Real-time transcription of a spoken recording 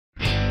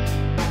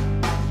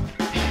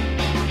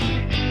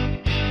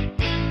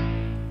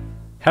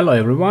Hello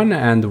everyone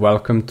and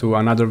welcome to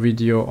another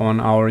video on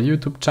our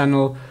YouTube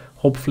channel.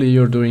 Hopefully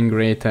you're doing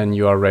great and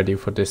you are ready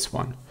for this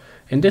one.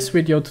 In this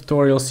video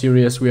tutorial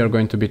series we are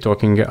going to be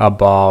talking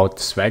about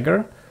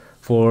Swagger.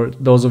 For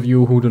those of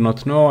you who do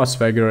not know, a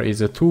Swagger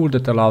is a tool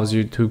that allows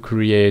you to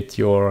create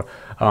your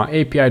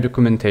API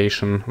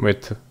documentation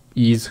with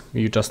ease.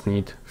 You just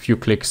need a few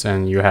clicks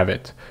and you have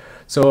it.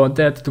 So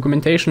that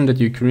documentation that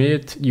you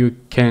create, you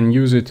can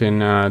use it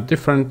in a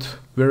different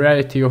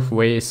variety of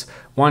ways.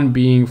 One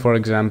being, for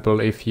example,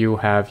 if you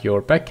have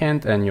your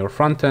backend and your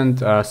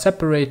frontend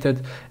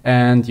separated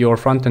and your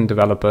frontend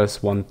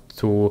developers want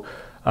to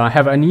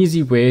have an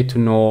easy way to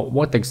know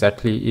what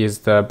exactly is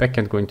the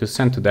backend going to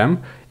send to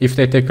them. If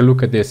they take a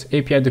look at this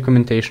API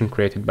documentation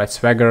created by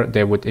Swagger,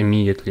 they would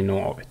immediately know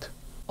of it.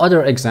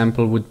 Other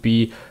example would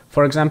be,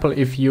 for example,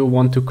 if you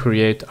want to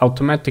create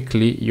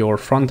automatically your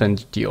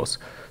frontend DTOs.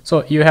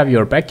 So you have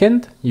your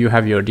backend, you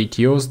have your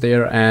DTOs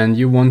there, and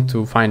you want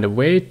to find a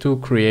way to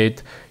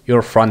create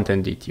your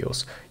front-end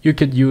DTOs. You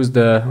could use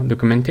the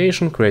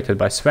documentation created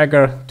by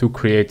Swagger to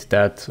create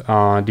that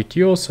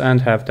DTOs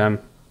and have them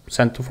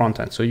sent to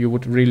front-end. So you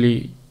would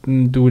really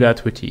do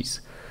that with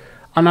ease.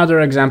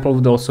 Another example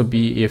would also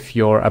be if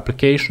your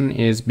application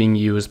is being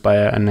used by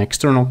an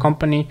external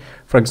company.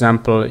 For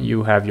example,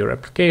 you have your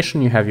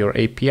application, you have your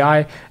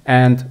API,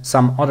 and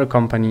some other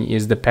company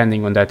is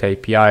depending on that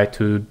API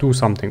to do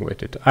something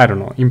with it. I don't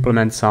know,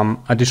 implement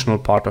some additional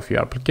part of your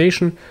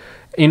application.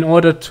 In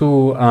order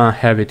to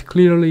have it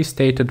clearly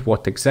stated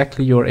what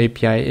exactly your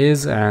API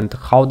is and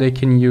how they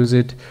can use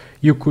it,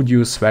 you could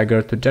use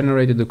Swagger to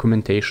generate the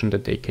documentation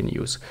that they can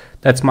use.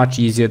 That's much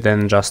easier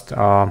than just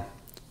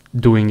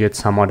doing it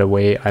some other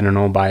way, I don't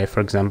know, by, for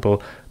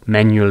example,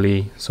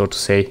 manually, so to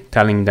say,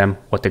 telling them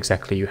what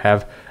exactly you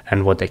have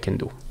and what they can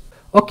do.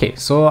 Okay,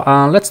 so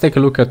let's take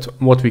a look at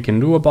what we can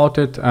do about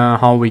it,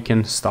 how we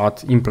can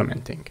start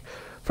implementing.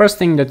 First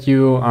thing that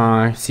you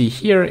see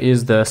here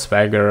is the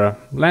Swagger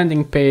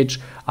landing page.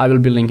 I will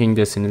be linking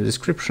this in the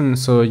description.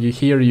 So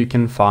here you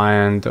can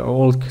find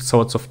all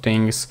sorts of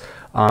things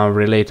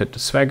related to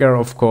Swagger,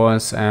 of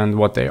course, and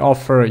what they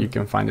offer. You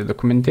can find the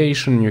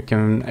documentation, you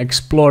can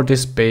explore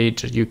this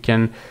page, you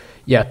can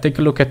take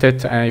a look at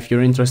it if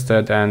you're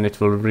interested, and it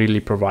will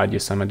really provide you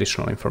some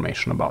additional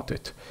information about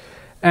it.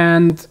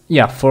 And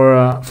yeah,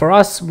 for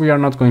us, we are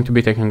not going to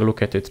be taking a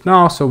look at it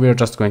now, so we are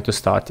just going to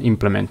start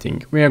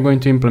implementing. We are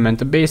going to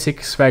implement a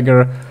basic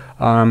Swagger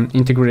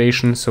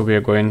integration, so we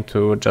are going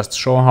to just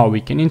show how we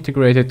can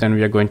integrate it, and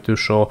we are going to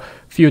show a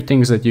few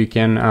things that you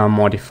can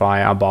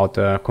modify about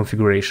the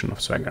configuration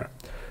of Swagger.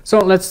 So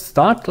let's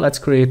start. Let's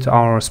create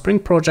our Spring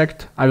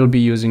project. I will be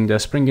using the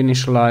Spring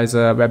Initialize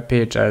web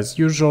page as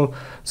usual.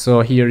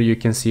 So here you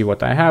can see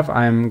what I have.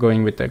 I'm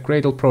going with the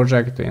Gradle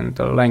project in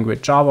the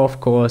language Java, of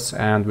course,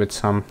 and with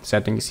some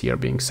settings here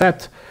being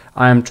set.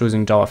 I am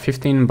choosing Java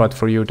 15, but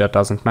for you that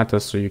doesn't matter,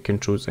 so you can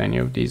choose any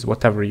of these,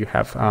 whatever you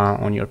have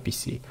on your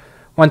PC.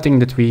 One thing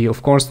that we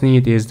of course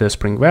need is the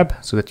Spring Web,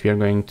 so that we are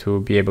going to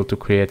be able to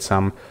create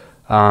some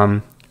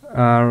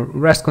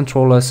REST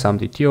controllers, some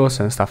DTOs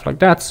and stuff like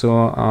that.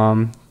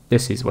 So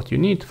this is what you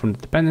need from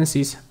the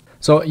dependencies.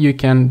 So you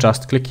can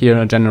just click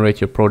here, generate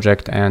your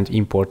project and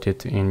import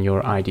it in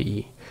your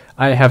IDE.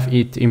 I have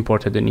it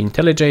imported in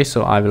IntelliJ,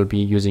 so I will be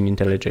using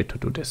IntelliJ to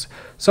do this.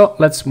 So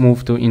let's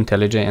move to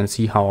IntelliJ and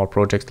see how our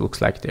project looks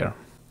like there.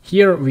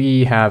 Here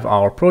we have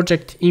our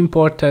project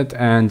imported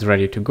and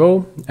ready to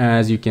go.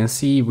 As you can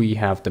see, we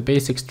have the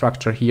basic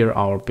structure here.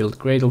 Our build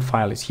Gradle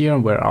file is here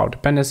where our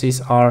dependencies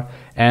are,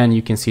 and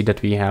you can see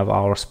that we have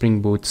our Spring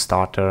Boot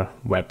starter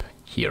web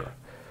here.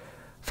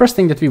 First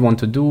thing that we want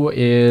to do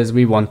is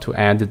we want to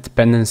add the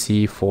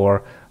dependency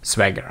for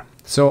Swagger.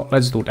 So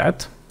let's do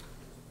that.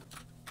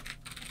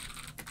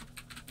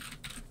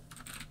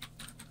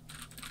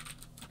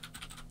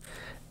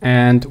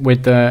 And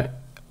with the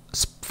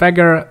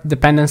Swagger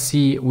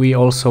dependency, we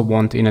also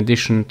want, in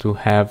addition, to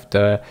have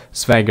the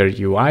Swagger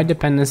UI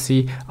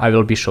dependency. I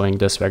will be showing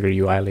the Swagger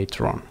UI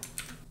later on.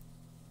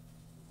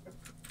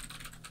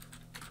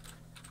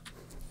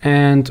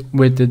 And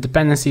with the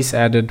dependencies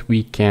added,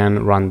 we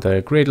can run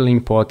the Gradle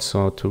import,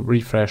 so to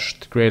refresh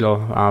the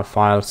Gradle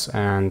files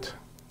and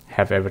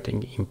have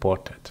everything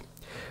imported.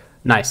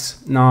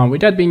 Nice. Now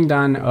with that being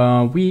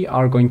done, we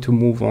are going to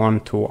move on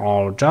to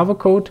our Java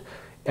code.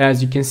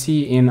 As you can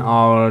see in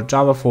our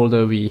Java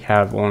folder, we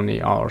have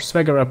only our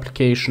Swagger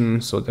application,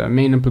 so the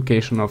main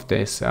application of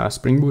this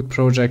Spring Boot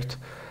project,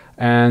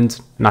 and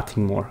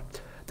nothing more.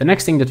 The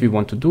next thing that we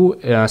want to do,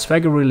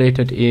 Swagger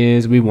related,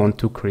 is we want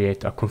to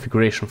create a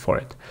configuration for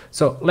it.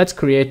 So let's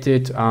create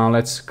it.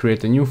 Let's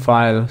create a new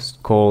file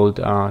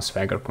called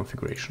Swagger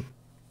configuration.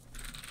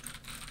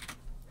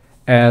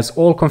 As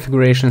all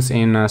configurations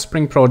in a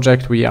Spring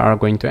project, we are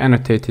going to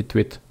annotate it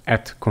with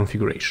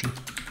 @configuration.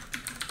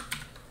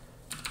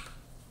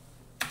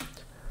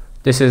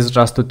 This is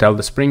just to tell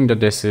the Spring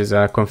that this is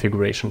a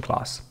configuration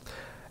class.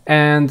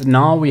 And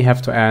now we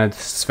have to add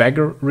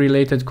Swagger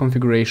related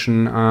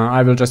configuration.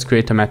 I will just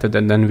create a method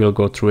and then we'll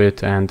go through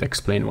it and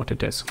explain what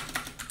it is.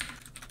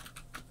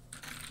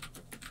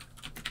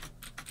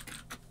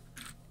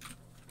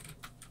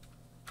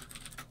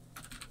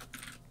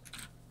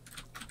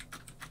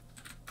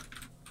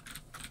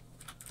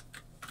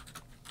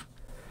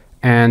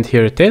 And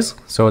here it is.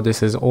 So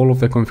this is all of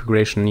the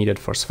configuration needed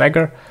for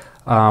Swagger.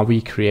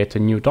 We create a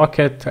new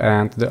docket,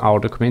 and our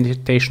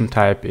documentation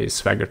type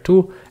is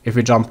Swagger2. If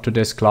we jump to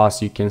this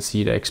class, you can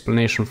see the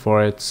explanation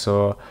for it.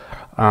 So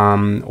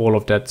all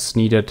of that's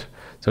needed.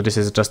 So this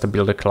is just a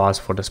builder class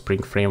for the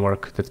Spring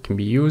framework that can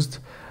be used.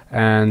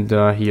 And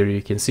here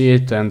you can see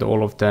it and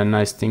all of the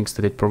nice things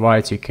that it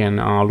provides. You can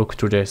look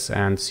through this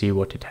and see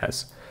what it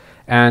has.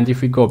 And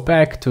if we go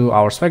back to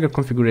our Swagger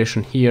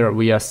configuration here,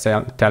 we are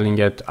telling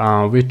it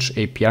which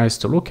APIs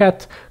to look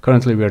at.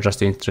 Currently, we are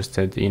just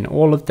interested in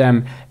all of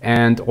them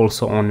and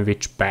also on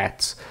which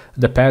paths.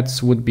 The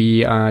paths would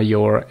be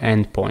your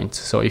endpoints.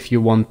 So if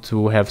you want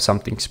to have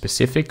something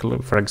specific,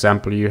 for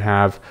example, you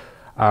have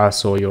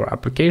so your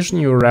application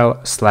URL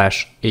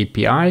 /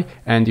 API,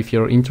 and if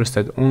you're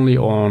interested only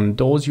on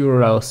those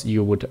URLs,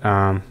 you would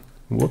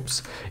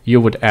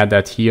you would add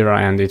that here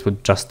and it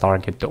would just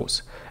target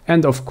those.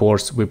 And of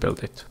course we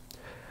build it.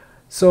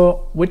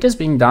 So with this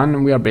being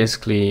done, we are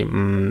basically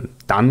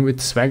done with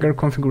Swagger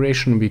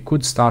configuration. We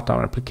could start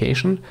our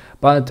application,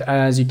 but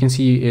as you can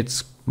see,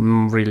 it's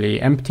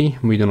really empty.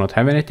 We do not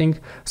have anything.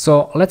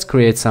 So let's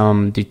create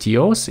some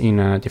DTOs in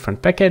a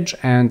different package,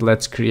 and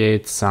let's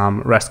create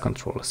some REST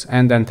controllers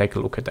and then take a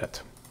look at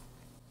that.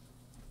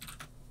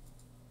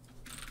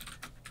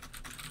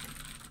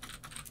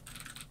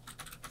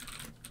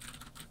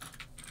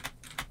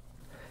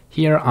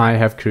 Here I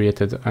have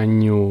created a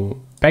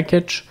new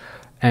package,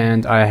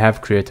 and I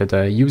have created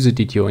a user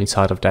DTO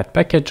inside of that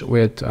package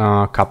with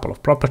a couple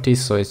of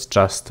properties. So it's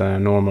just a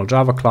normal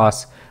Java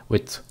class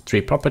with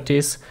 3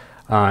 properties: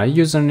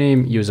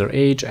 username, user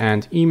age,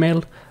 and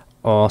email,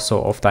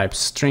 also of types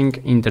string,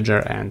 integer,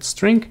 and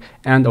string.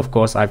 And of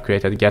course I've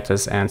created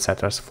getters and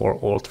setters for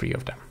all 3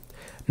 of them.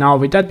 Now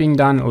with that being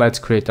done, let's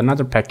create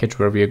another package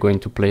where we are going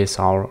to place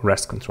our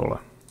REST controller.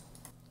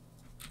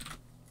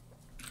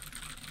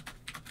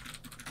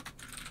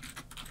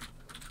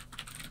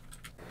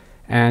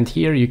 And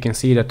here you can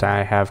see that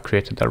I have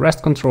created a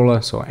REST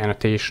controller. So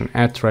annotation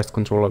at REST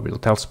controller will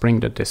tell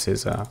Spring that this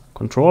is a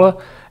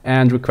controller,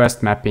 and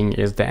request mapping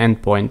is the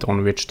endpoint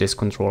on which this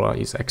controller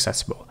is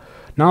accessible.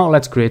 Now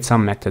let's create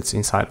some methods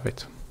inside of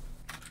it.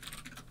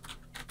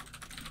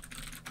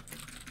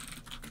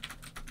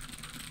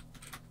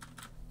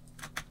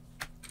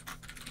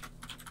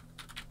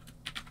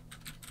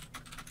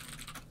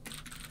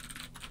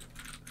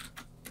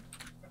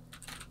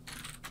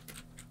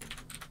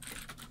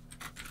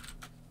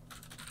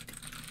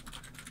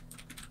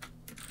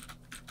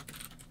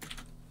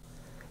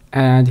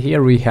 And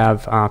here we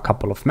have a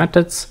couple of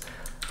methods.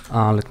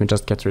 Let me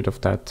just get rid of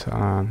that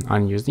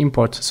unused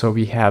import. So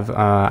we have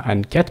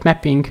a get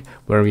mapping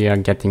where we are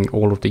getting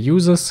all of the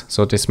users.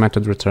 So this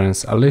method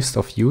returns a list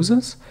of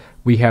users.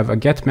 We have a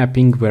get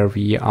mapping where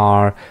we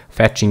are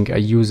fetching a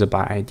user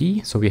by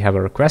ID. So we have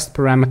a request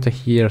parameter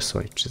here, so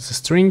which is a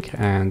string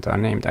and a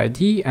named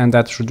ID, and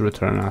that should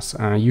return us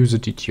a user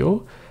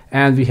DTO.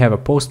 And we have a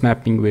post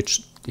mapping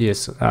which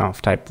is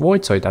of type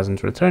void, so it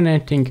doesn't return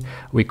anything.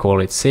 We call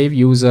it save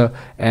user,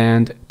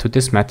 and to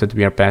this method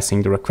we are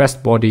passing the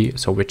request body,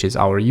 so which is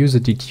our user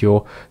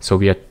DTO, so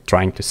we are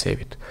trying to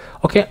save it.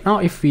 Okay, now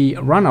if we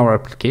run our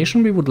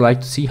application, we would like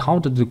to see how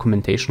the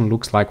documentation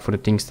looks like for the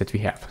things that we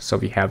have. So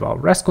we have our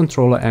REST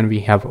controller and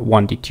we have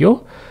one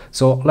DTO.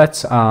 So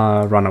let's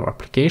run our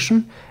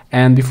application.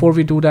 And before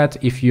we do that,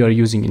 if you are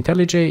using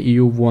IntelliJ,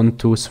 you want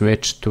to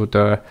switch to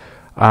the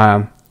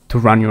to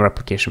run your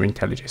application with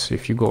IntelliJ. So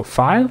if you go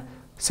File,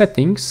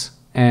 Settings,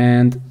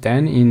 and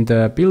then in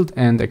the Build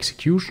and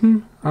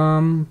Execution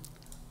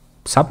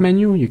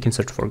submenu, you can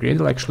search for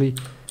Gradle actually.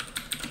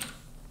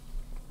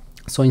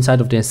 So inside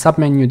of the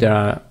submenu there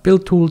are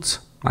Build Tools,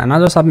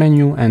 another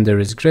submenu, and there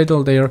is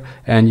Gradle there,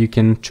 and you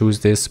can choose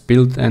this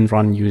Build and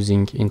Run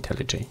using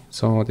IntelliJ.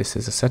 So this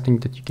is a setting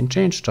that you can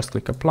change. Just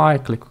click Apply,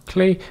 click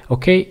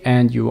OK,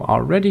 and you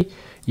are ready.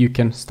 You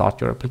can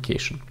start your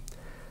application.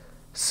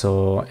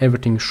 So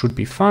everything should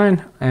be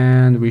fine,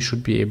 and we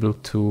should be able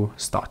to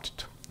start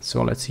it.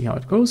 So let's see how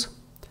it goes.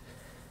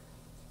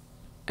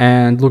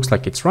 And looks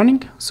like it's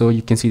running. So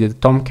you can see that the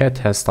Tomcat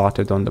has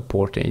started on the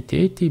port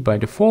 8080 by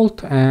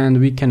default, and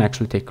we can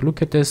actually take a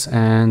look at this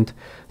and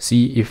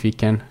see if we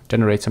can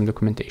generate some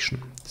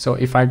documentation. So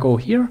if I go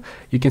here,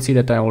 you can see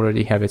that I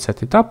already have it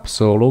set it up.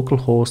 So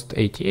localhost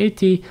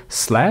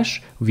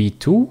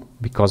 8080/v2,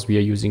 because we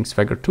are using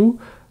Swagger2,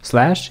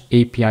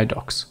 /API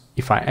docs.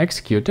 If I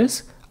execute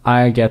this,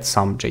 I get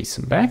some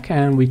JSON back,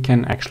 and we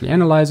can actually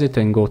analyze it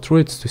and go through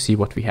it to see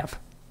what we have.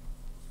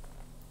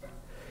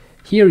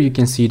 Here you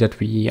can see that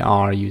we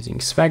are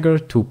using Swagger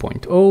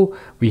 2.0.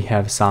 We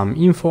have some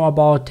info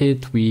about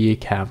it. We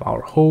have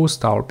our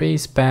host, our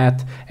base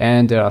path,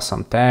 and there are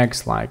some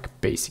tags like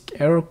basic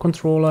error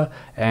controller,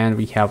 and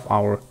we have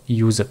our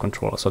user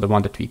controller, so the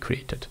one that we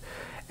created.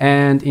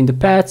 And in the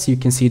paths, you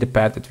can see the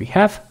path that we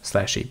have,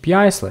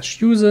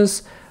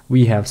 /API/users.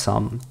 We have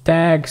some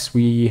tags,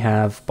 we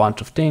have a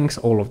bunch of things,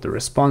 all of the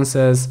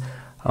responses,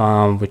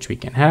 which we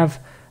can have.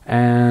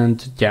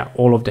 And yeah,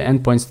 all of the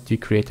endpoints that we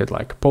created,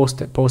 like post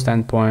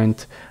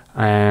endpoint,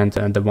 and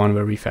the one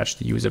where we fetch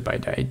the user by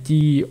the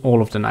ID,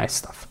 all of the nice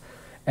stuff.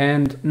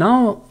 And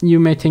now you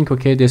may think,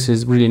 okay, this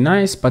is really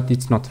nice, but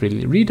it's not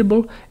really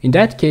readable. In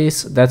that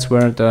case, that's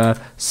where the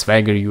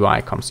Swagger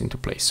UI comes into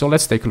place. So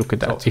let's take a look at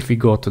that. So if we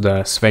go to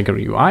the Swagger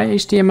UI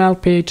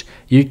HTML page,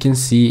 you can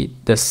see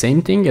the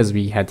same thing as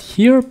we had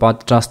here,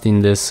 but just in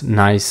this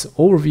nice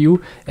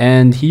overview.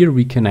 And here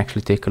we can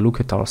actually take a look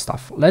at our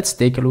stuff. Let's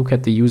take a look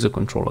at the user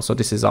controller. So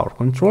this is our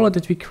controller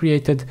that we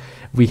created.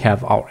 We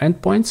have our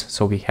endpoints.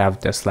 So we have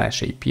the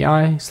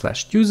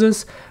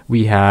 /API/users.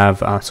 We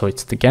have, so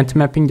it's the get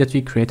mapping that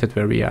we created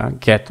where we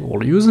get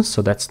all users.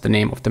 So that's the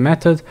name of the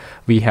method.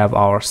 We have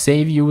our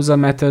save user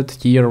method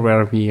here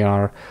where we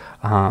are,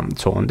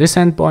 so on this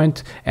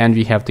endpoint, and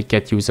we have the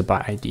get user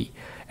by ID.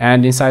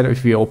 And inside,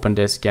 if we open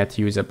this get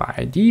user by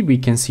ID, we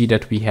can see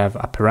that we have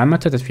a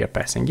parameter that we are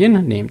passing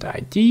in named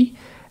ID,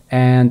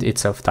 and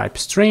it's of type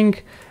string.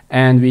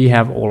 And we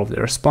have all of the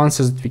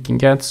responses that we can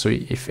get. So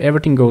if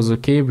everything goes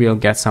okay, we'll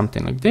get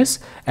something like this.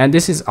 And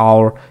this is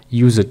our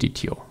user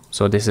DTO.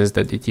 So this is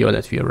the DTO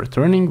that we are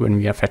returning when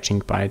we are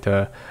fetching by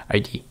the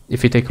ID.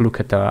 If you take a look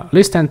at the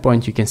list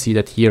endpoint, you can see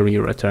that here we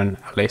return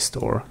a list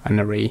or an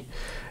array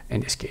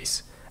in this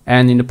case.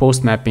 And in the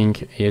post mapping,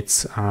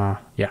 it's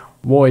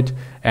void,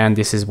 and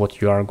this is what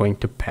you are going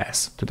to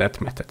pass to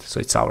that method. So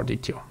it's our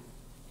DTO.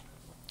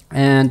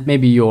 And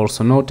maybe you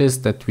also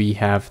noticed that we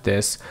have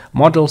this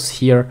models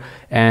here,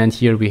 and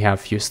here we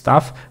have few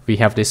stuff. We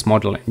have this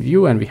model in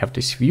view, and we have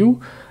this view.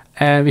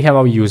 And we have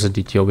our user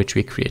DTO, which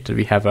we created.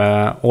 We have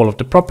all of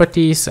the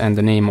properties and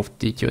the name of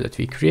the DTO that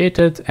we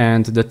created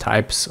and the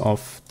types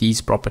of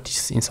these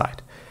properties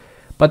inside.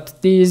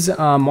 But these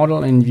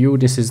model in view,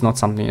 this is not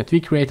something that we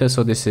created.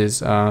 So this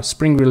is a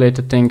Spring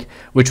related thing,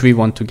 which we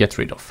want to get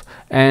rid of.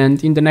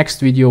 And in the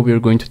next video,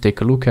 we're going to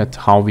take a look at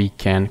how we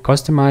can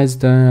customize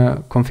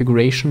the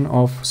configuration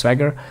of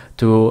Swagger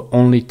to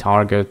only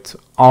target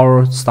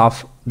our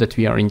stuff that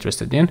we are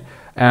interested in.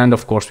 And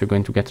of course, we're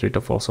going to get rid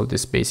of also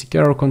this basic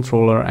error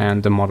controller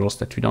and the models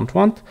that we don't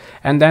want.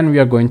 And then we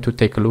are going to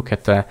take a look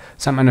at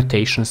some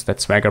annotations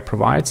that Swagger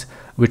provides,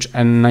 which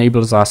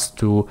enables us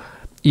to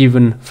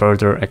even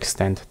further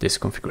extend this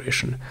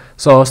configuration.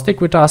 So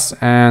stick with us,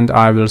 and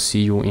I will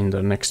see you in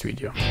the next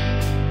video.